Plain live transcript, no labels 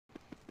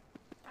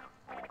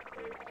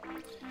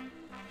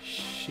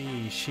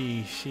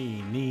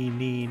she,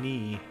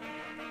 knee.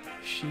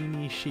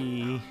 Sheeny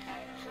she.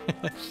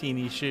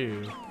 Sheeny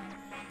shoe.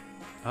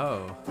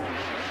 Oh.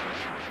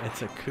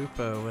 It's a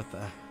Koopa with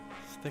a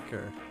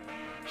sticker.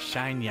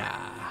 Shine ya.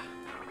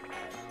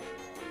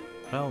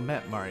 Well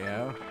met,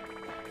 Mario.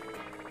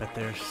 But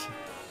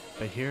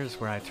here's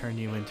where I turn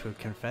you into a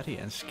confetti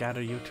and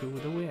scatter you to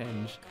the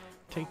winds.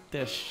 Take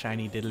this,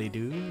 shiny diddly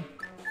doo.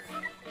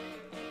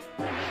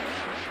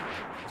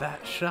 That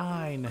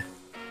shine!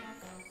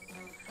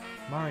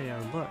 Mario,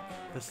 look,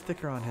 the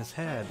sticker on his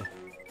head.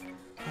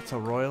 That's a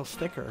royal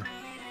sticker.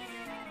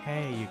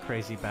 Hey, you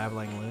crazy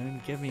babbling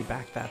loon, give me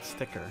back that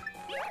sticker.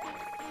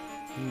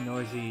 You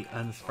noisy,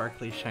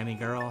 unsparkly, shiny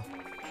girl.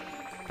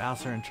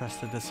 Bowser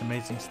entrusted this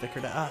amazing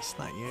sticker to us,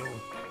 not you.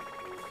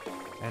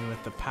 And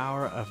with the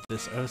power of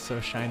this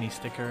oh-so-shiny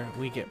sticker,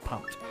 we get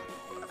pumped.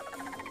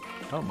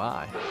 Oh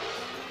my.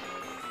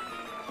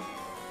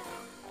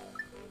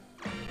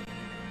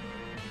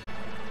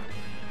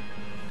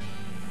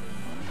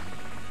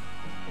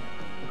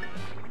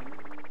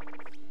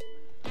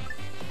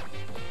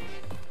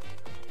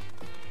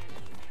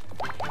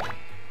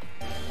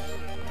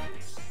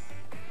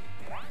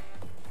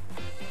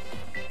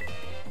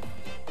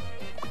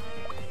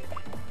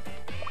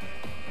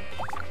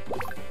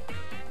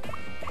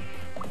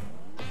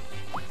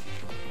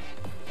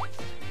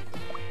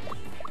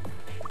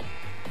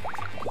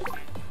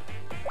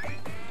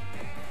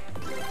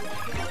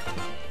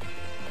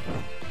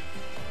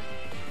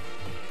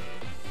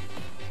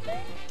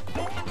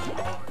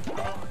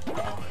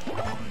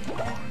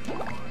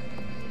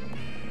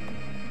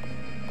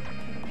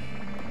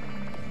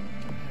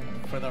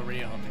 For the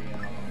real deal.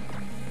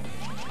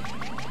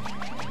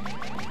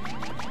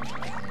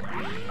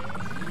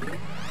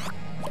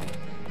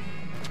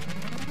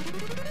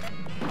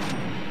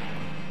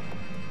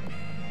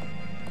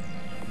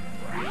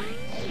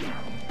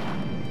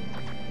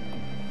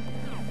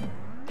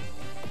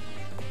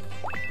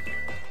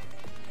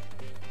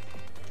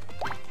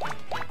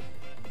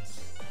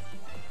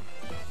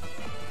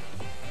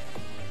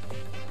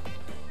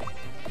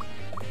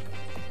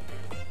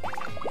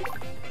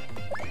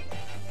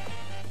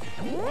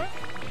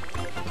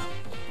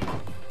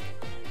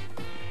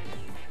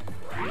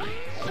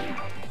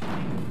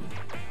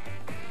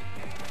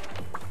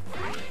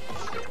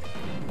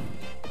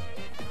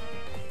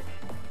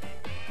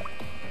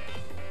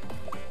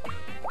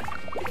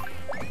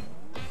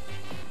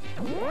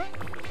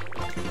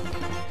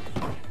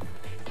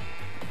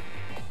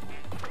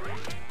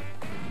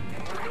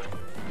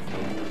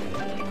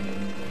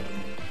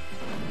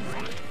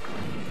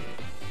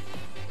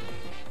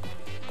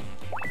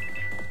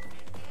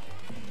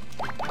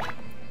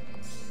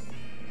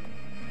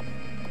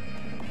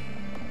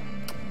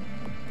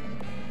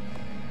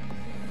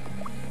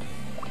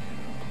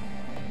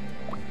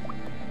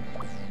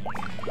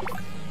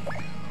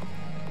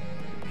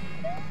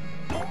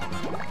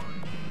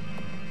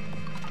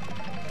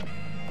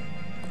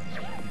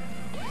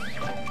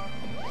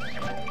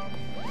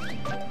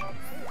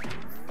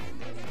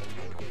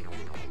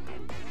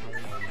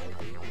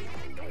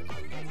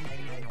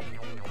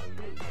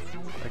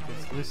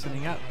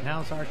 Loosening up,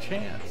 now's our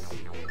chance.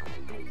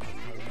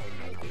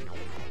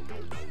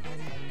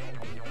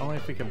 Only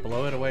if we could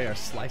blow it away or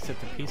slice it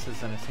to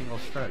pieces in a single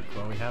stroke.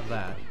 Well, we have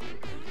that.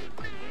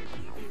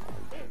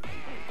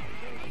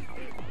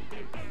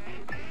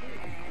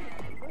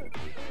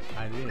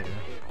 I do.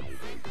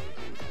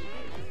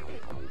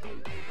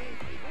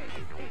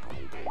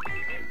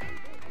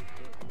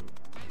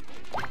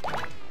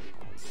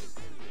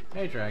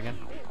 Hey, dragon.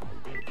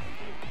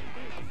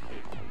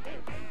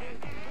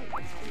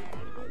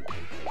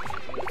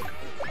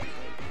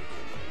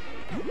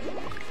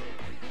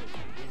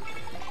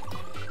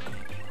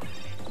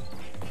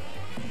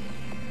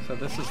 So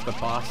this is the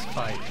boss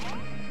fight.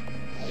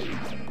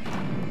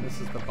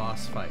 This is the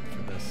boss fight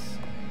for this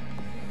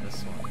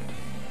one.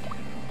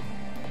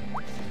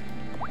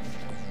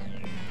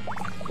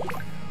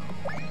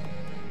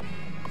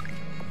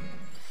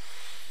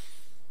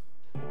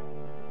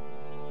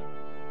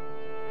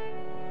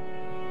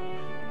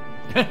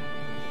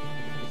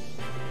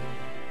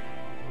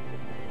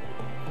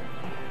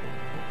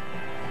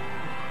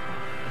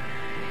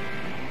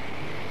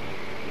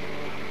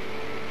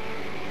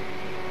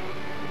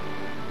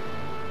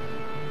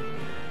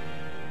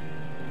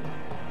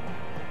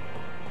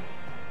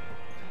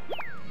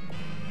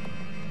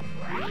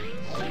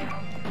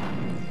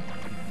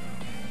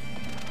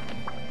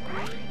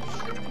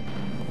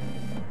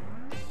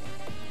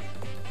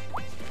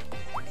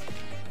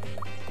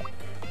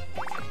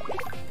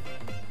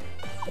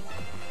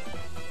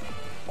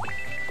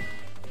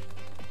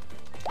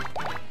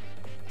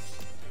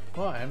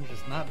 Well, I'm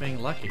just not being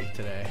lucky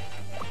today.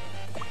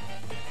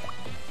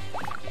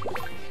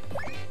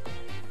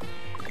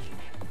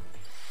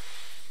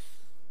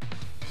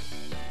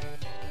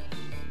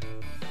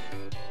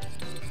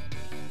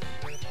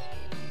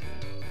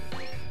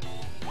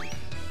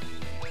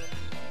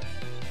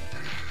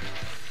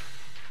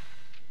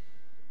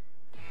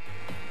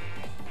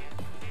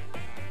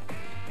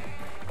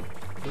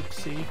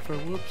 Whoopsie for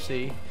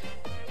whoopsie.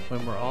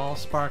 When we're all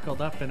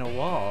sparkled up in a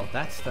wall,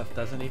 that stuff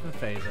doesn't even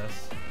faze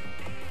us.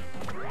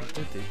 It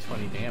did do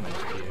 20 damage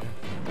to you.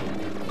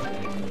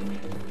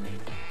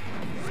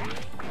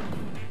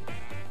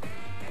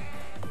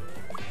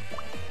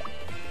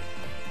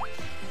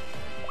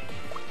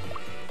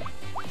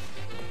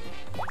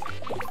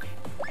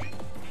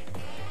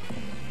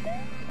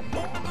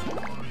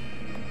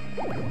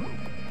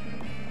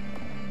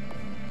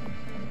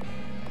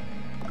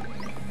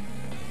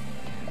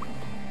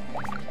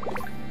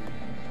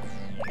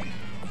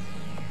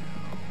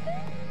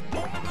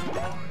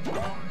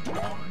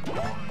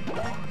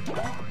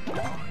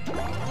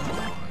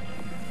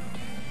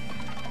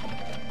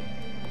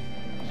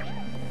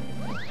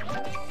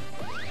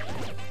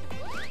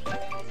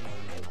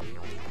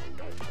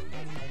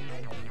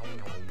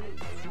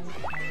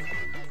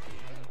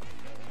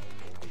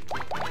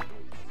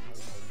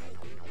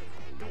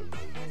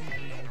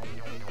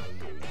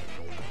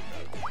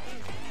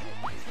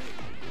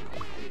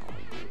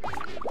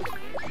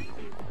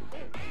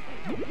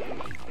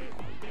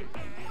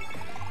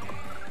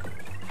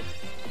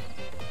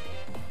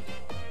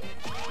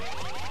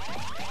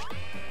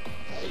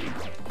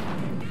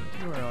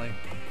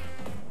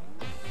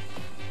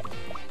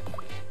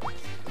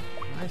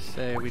 I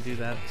say we do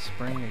that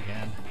spring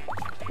again.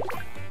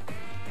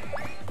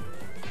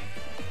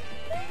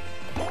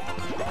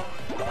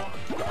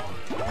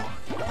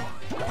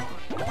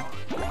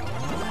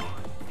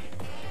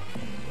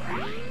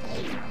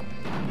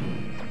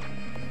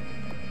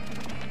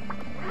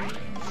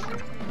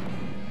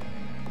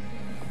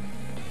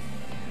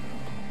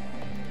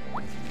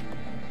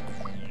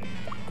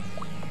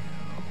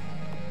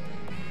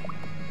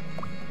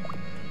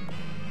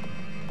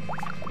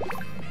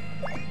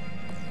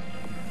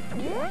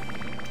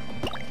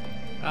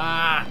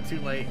 Ah, too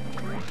late.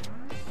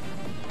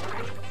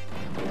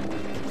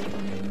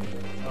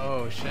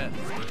 Oh shit.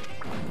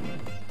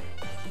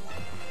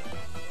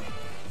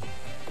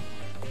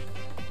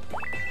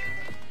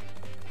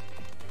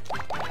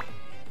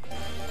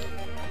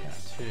 Got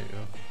two.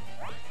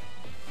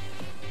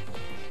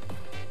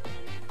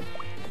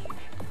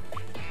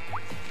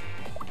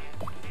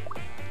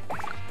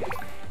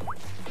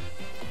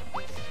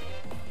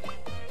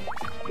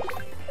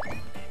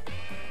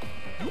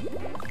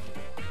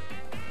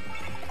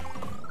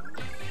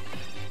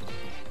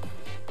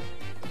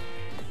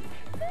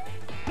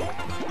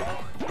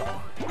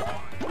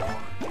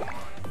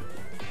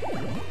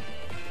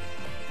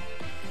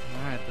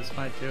 This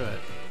might do it.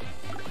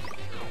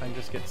 If I can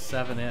just get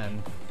 7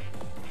 in.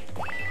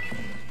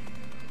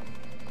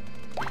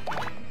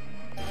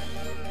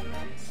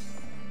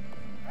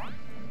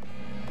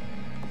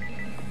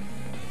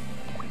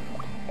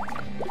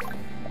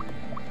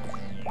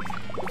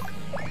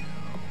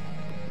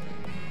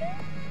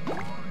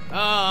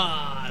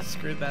 Ah, oh,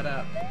 screwed that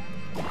up.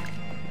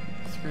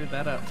 Screwed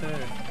that up too.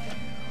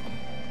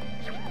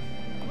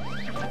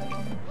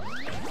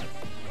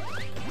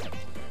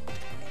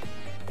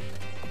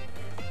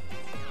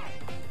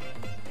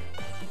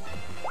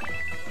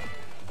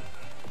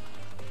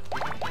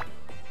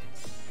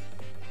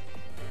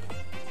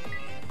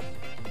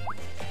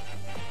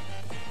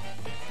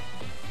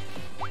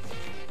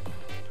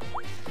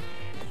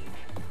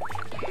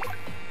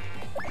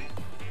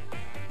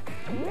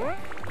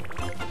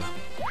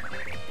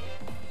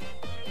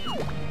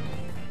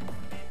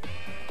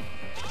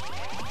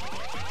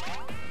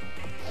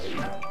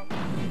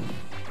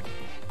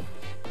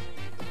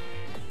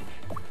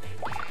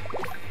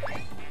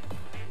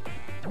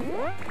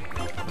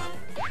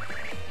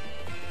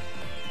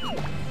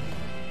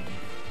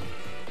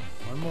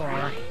 One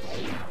more.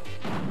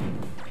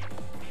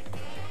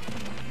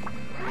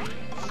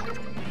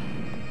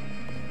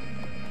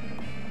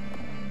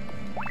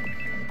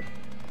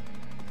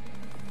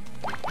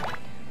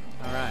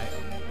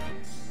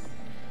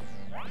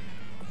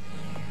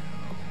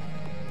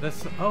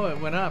 This, oh, it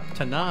went up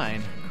to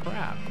 9.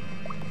 Crap.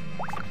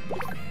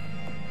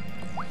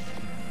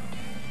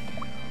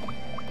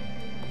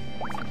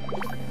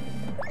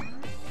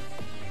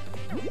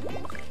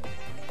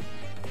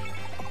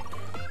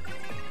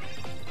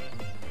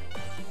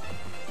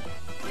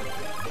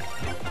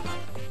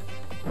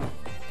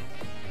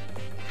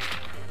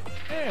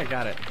 Hey, I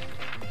got it.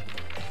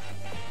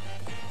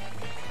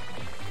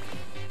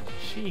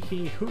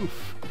 Shee-hee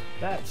hoof.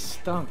 That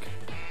stunk.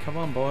 Come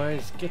on,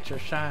 boys. Get your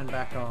shine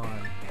back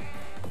on.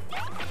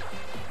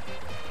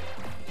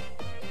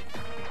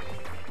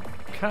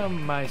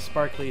 Come, my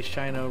sparkly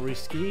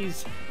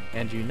shino-rooskies,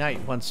 and unite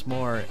once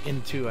more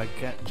into a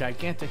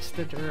gigantic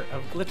stitter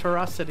of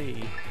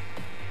glitterosity.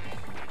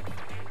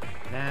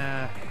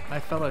 Nah, my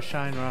fellow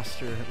shine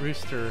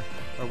rooster,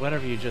 or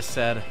whatever you just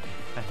said,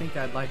 I think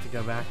I'd like to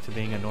go back to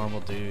being a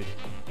normal dude,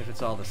 if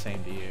it's all the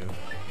same to you.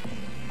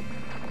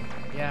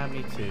 Yeah,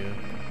 me too.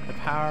 The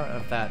power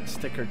of that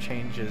sticker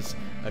changes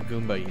a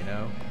Goomba, you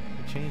know?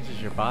 It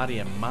changes your body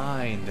and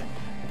mind.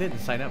 I didn't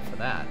sign up for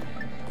that.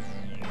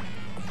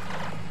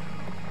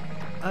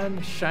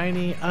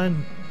 Unshiny,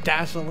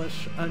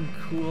 undazzleish,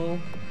 uncool.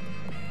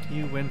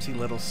 You whimsy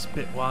little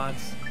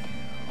spitwads.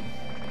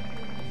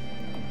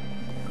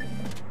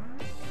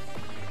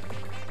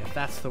 If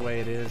that's the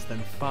way it is, then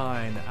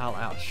fine, I'll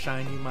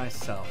outshine you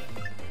myself.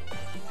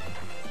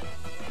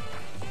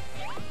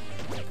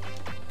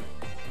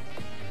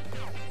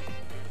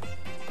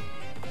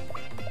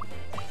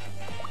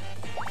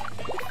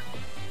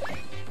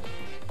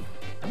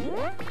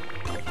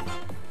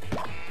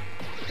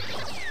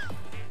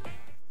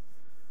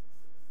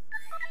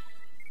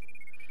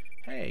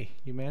 Hey,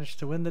 you managed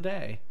to win the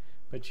day,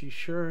 but you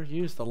sure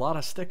used a lot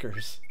of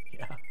stickers.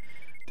 Yeah.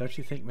 Don't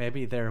you think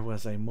maybe there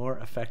was a more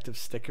effective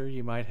sticker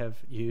you might have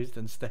used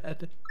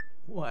instead?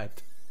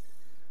 What?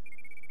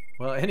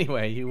 Well,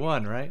 anyway, you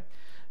won, right?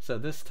 So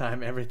this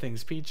time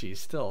everything's peachy.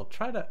 Still,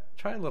 try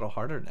a little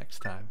harder next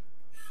time.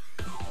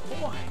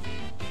 Boy,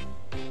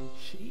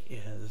 she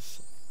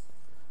is.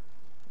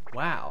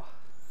 Wow.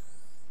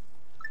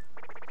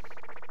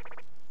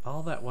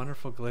 All that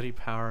wonderful glitty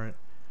power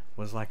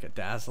was like a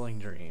dazzling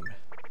dream.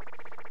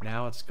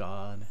 Now it's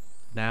gone.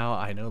 Now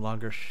I no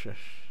longer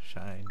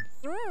shine.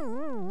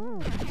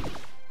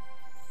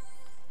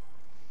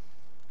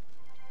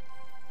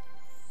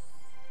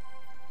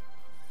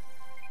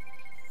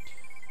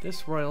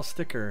 This royal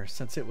sticker,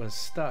 since it was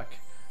stuck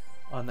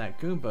on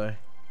that Goomba,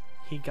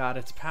 he got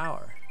its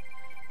power.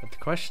 But the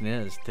question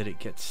is, did it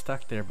get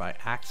stuck there by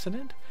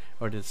accident,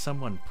 or did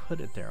someone put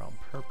it there on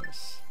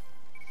purpose?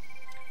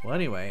 Well,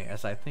 anyway,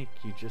 as I think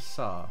you just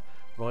saw,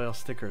 royal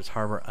stickers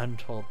harbor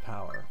untold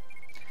power.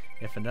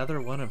 If another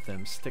one of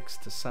them sticks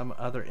to some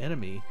other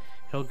enemy,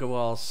 he'll go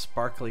all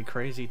sparkly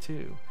crazy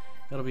too.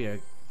 It'll be a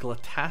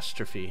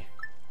glitastrophe.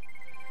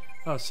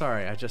 Oh,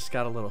 sorry, I just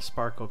got a little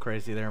sparkle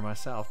crazy there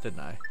myself,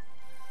 didn't I?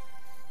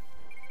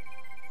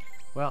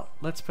 Well,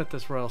 let's put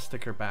this royal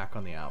sticker back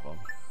on the album.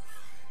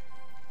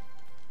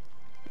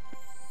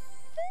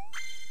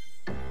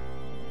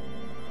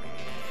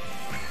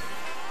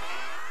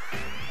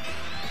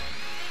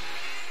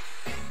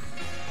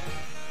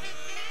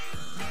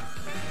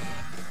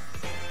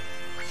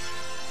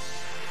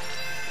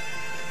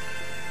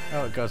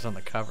 Oh, it goes on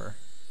the cover.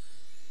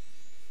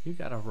 You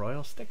got a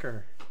royal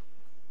sticker.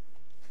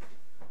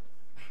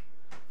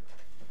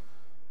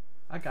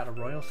 I got a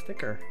royal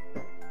sticker.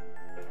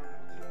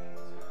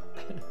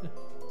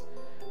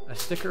 A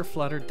sticker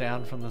fluttered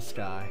down from the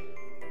sky.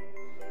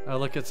 Oh,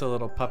 look, it's a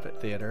little puppet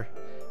theater.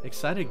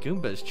 Excited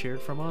Goombas cheered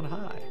from on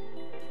high.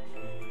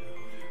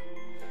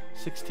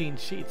 16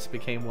 sheets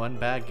became one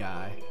bad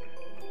guy.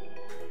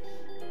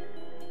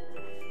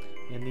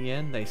 In the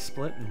end, they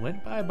split and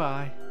went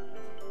bye-bye.